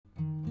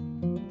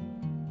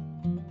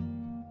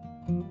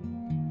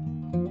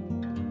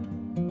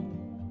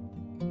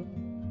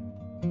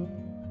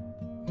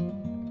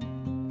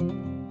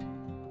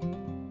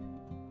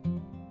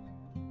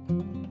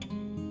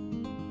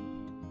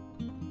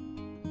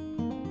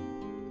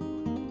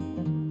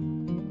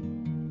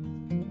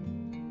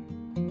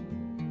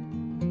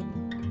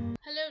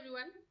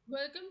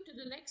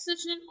next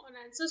session on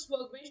ANSYS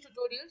Workbench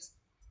tutorials.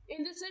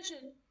 In this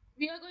session,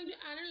 we are going to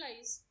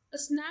analyze a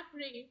snap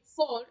ring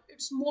for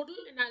its modal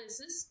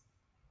analysis.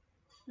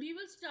 We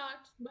will start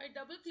by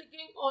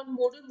double-clicking on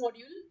modal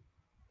module.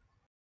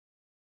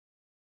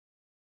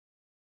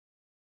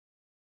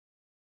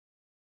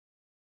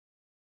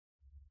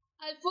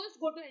 I'll first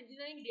go to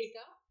engineering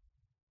data.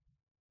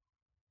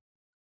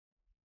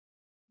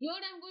 Here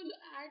I'm going to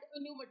add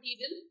a new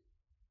material.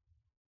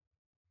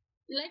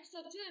 Like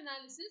structure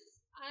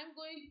analysis, I am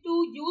going to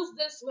use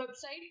this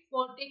website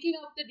for taking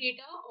up the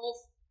data of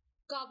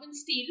carbon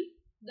steel,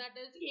 that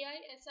is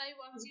ANSYS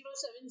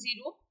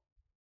 1070,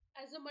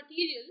 as a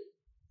material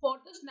for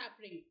the snap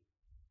ring.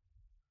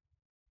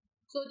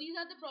 So these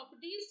are the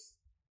properties.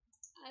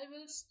 I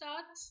will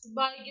start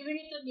by giving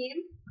it a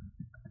name.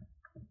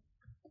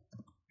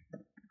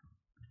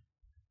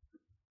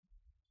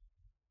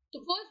 The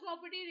first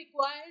property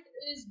required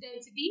is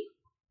density.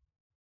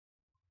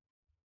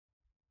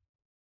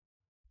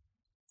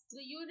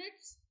 The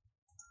units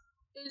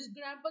is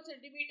gram per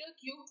centimeter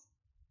cube.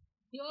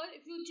 Here,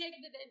 if you check,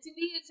 the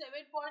density is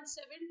 7.7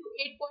 to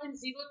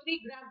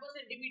 8.03 gram per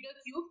centimeter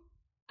cube.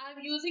 I am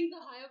using the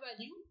higher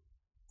value.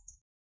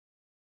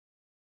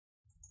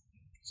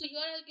 So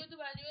here I'll give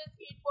the value as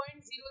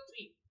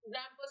 8.03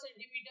 gram per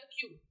centimeter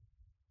cube.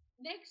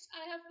 Next,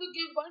 I have to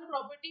give one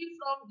property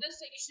from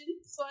this section.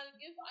 So I'll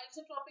give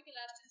isotropic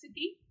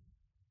elasticity,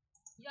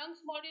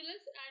 Young's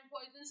modulus, and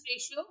Poisson's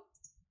ratio.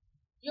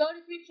 Here,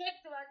 if you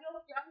check, the value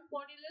of Young's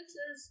modulus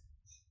is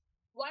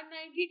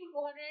 190 to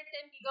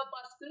 210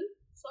 gigapascal.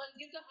 So I'll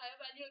give the higher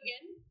value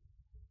again.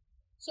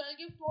 So I'll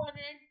give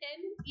 210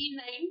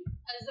 E9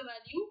 as the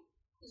value.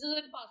 This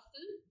is in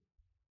Pascal.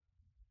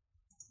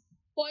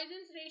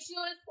 Poisson's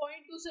ratio is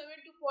 0.27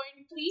 to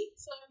 0.3.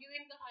 So I'm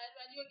giving the higher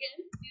value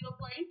again,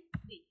 0.3.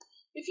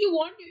 If you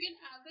want, you can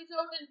average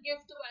out and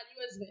give the value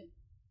as well.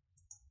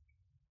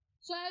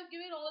 So I have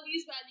given all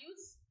these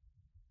values.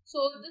 So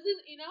this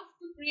is enough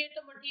to create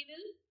a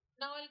material.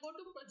 Now I'll go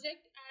to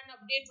project and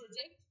update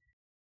project.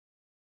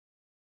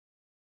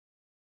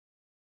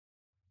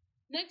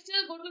 Next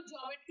I'll go to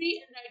geometry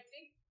and right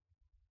click.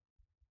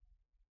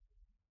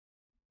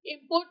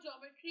 Import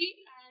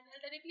geometry, and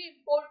I'll directly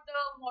import the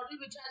model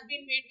which has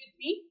been made with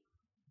me.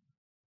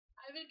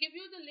 I will give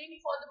you the link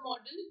for the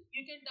model.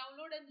 You can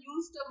download and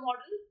use the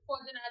model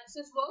for the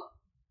analysis work.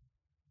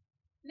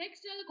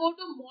 Next I'll go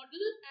to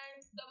model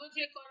and double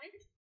click on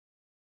it.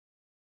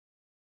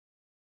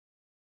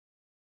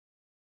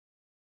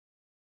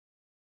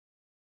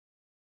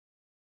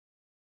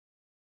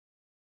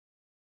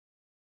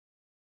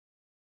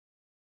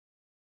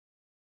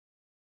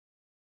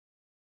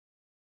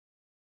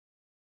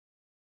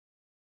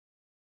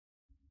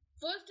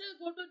 First I'll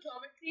go to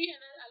geometry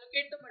and I'll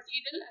allocate the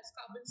material as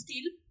carbon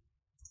steel.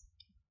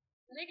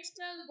 Next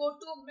I'll go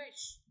to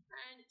mesh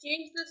and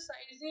change the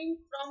sizing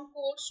from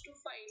coarse to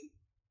fine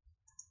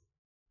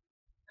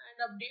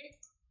and update.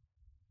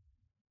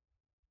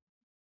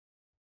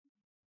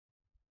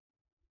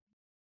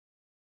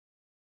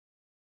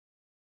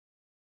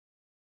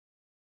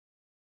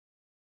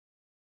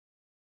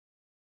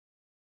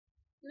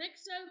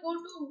 Next I'll go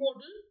to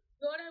model.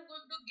 Here I'm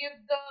going to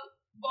give the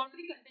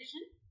boundary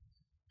condition.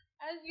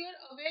 As you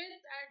are aware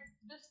that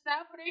the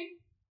snap ring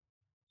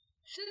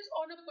sits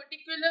on a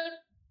particular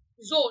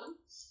zone,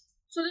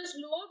 so this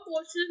lower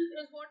portion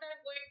is what I'm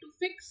going to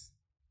fix.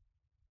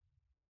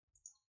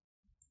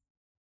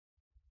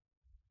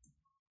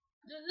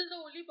 This is the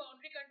only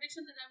boundary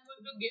condition that I'm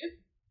going to give.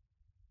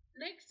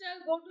 Next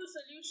I'll go to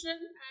solution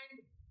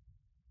and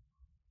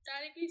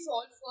directly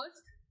solve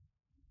first.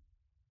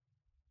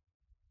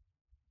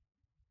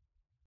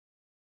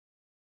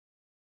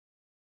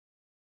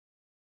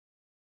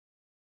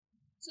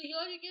 So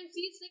here you can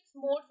see 6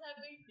 modes have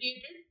been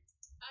created.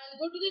 I'll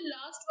go to the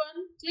last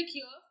one, click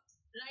here,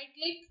 right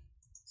click,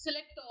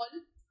 select all,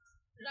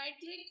 right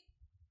click,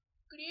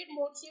 create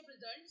mode shape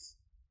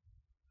results.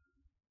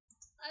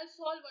 I'll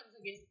solve once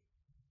again.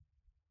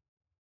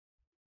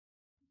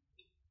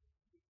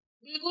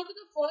 We'll go to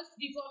the first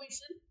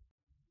deformation.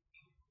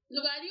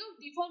 The value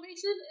of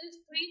deformation is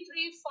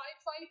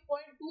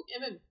 3355.2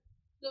 mm.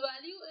 The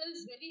value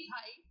is very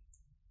high,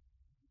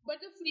 but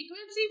the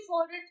frequency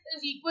for it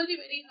is equally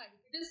very high.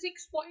 It is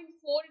 6.4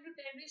 into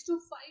 10 raised to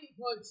 5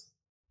 Hz,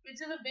 which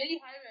is a very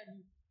high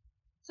value.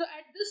 So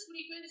at this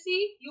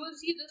frequency, you will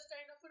see this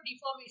kind of a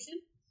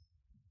deformation.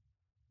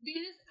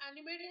 We'll just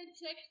animate and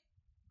check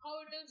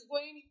how it is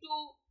going to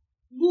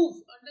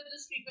move under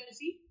this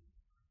frequency.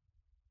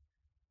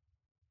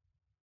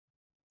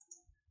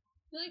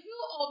 Now if you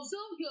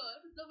observe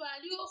here, the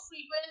value of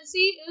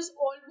frequency is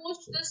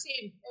almost the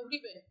same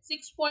everywhere,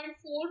 6.4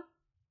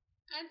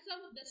 and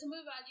some decimal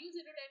values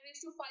into 10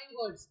 raised to 5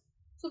 Hz.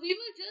 So we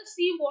will just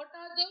see what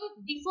are the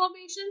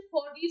deformation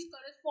for these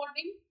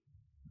corresponding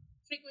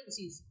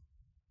frequencies.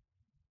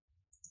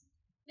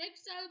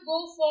 Next I'll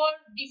go for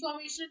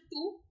deformation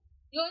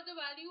 2. Here the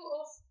value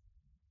of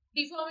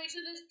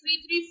deformation is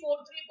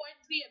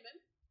 3343.3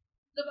 mm.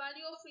 The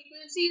value of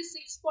frequency is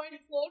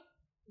 6.407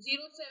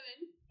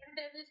 and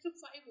 10 raised to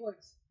 5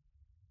 Hz.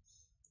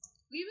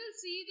 we will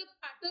see the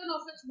pattern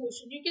of its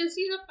motion. You can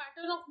see the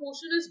pattern of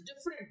motion is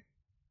different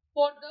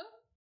for the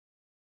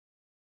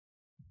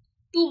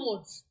two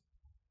modes.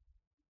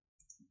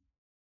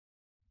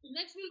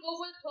 Next, we'll go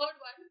for the third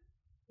one.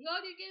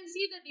 Here you can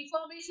see the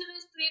deformation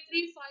is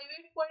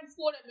 3358.4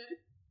 mm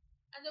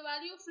and the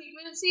value of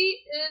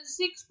frequency is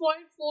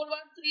 6.4133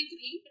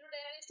 into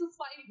 10 raised to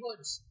 5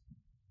 Hz.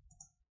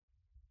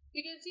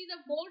 You can see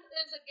the mode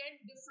is again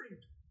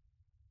different,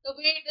 the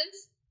way it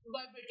is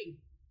vibrating.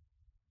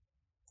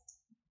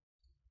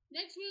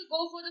 Next, we'll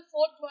go for the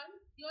fourth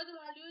one. Here the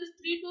value is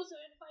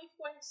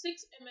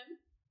 3275.6 mm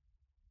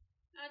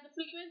and the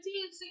frequency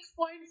is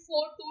 6.4225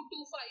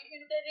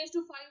 into 10 raised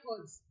to 5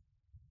 Hz.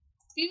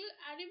 We will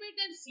animate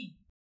and see.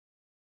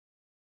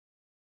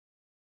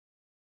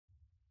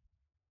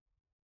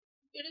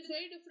 It is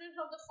very different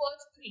from the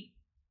first three.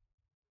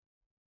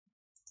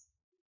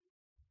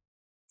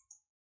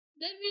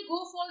 Then we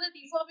go for the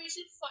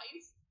deformation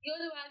 5. Here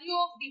the value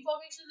of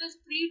deformation is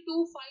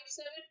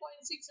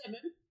 3257.6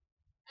 mm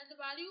and the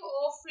value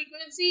of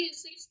frequency is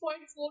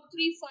 6.4353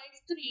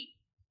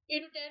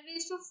 into 10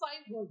 raised to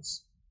 5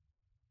 Hz.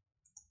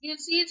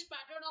 We'll see its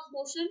pattern of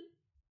motion.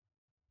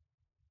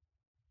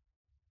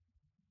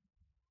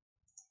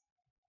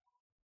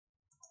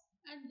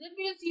 And then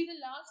we'll see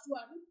the last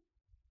one.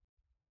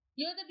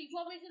 Here the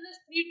deformation is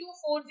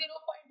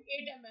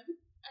 3240.8 mm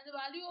and the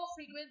value of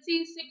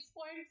frequency is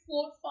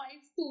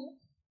 6.4528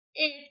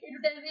 into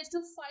 10 raised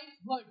to 5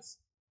 Hz.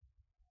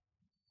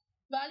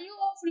 Value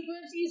of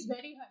frequency is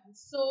very high,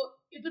 so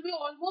it will be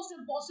almost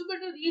impossible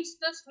to reach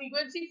this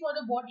frequency for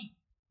the body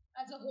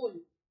as a whole.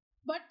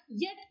 But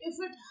yet, if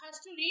it has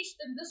to reach,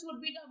 then this would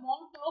be the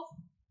amount of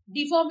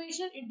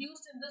deformation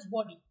induced in this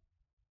body.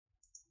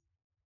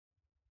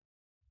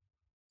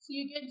 So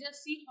you can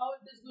just see how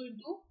it is going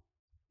to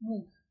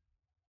move.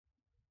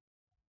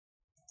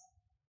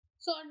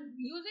 So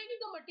using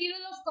the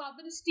material of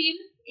carbon steel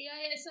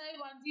AISI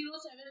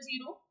 1070,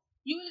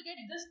 you will get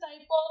this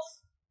type of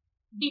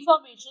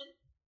deformation,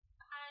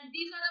 and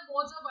these are the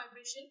modes of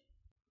vibration.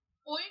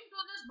 Owing to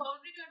this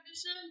boundary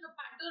condition, the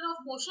pattern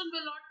of motion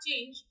will not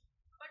change,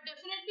 but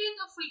definitely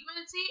the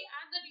frequency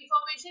and the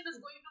deformation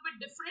is going to be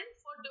different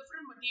for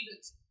different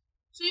materials.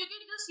 So you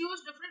can just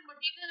use different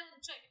material and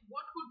check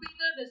what could be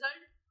the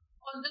result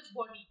on this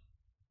body.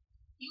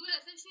 You will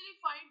essentially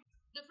find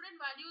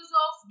different values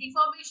of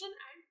deformation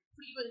and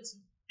frequency.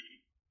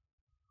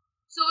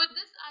 So with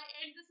this, I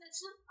end the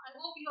session. I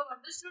hope you have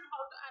understood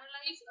how to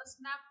analyze a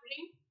snap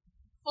ring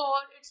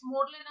for its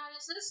modal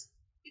analysis.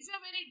 If you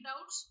have any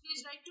doubts,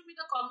 please write to me in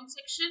the comment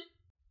section.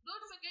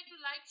 Don't forget to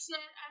like, share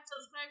and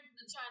subscribe to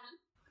the channel.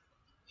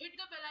 Hit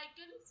the bell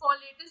icon for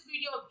latest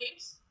video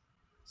updates.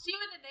 See you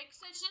in the next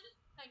session.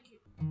 Thank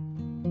you.